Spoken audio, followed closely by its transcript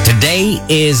Today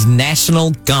is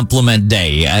National Compliment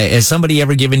Day. Has somebody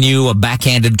ever given you a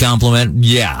backhanded compliment?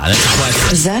 Yeah, that's a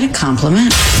question. Is that a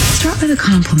compliment? Start with a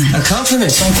compliment. A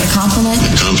compliment. Like a compliment?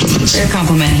 Compliments. There's a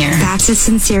compliment here. That's a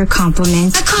sincere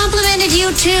compliment. I complimented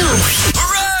you too.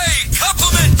 Hooray!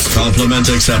 Compliment! Compliment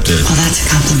accepted. Oh, that's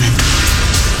a compliment.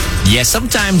 Yeah,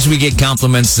 sometimes we get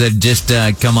compliments that just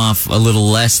come off a little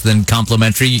less than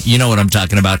complimentary. You know what I'm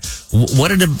talking about. What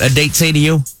did a date say to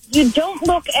you? You don't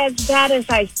look as bad as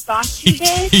I thought you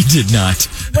did. He did not.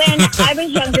 When I was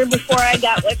younger, before I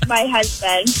got with my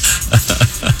husband,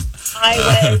 I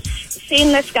was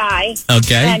seeing this guy.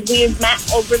 Okay. And we had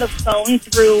met over the phone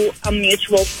through a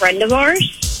mutual friend of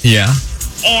ours. Yeah.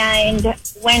 And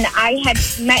when I had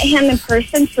met him in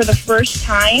person for the first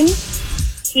time,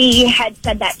 he had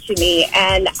said that to me,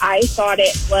 and I thought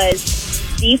it was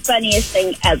the funniest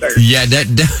thing ever. Yeah,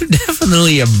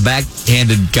 definitely a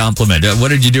backhanded compliment. What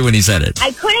did you do when he said it?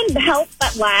 I couldn't help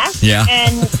but laugh. Yeah.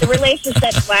 And the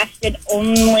relationship lasted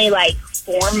only like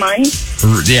 4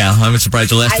 months. Yeah, I'm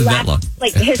surprised it lasted I that long.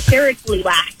 like hysterically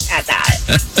laughed at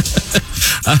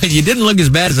that. You didn't look as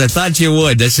bad as I thought you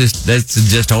would. That's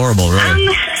just horrible, really.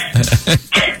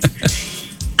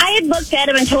 I had looked at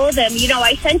him and told him,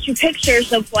 I sent you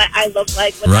pictures of what I look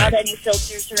like without any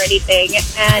filters or anything,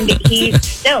 and he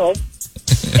still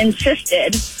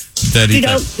insisted. That he you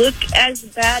don't look as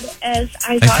bad as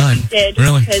I thought thought, you did,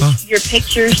 really? because your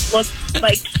pictures looked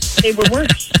like they were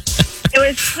worse. It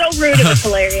was so rude. It was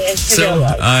hilarious. It really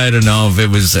was. I don't know if it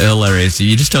was hilarious.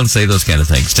 You just don't say those kind of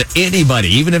things to anybody,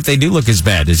 even if they do look as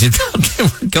bad as you thought they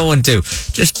were going to.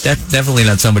 Just definitely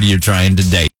not somebody you're trying to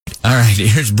date. All right,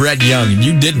 here's Brett Young, and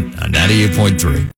you didn't on 98.3.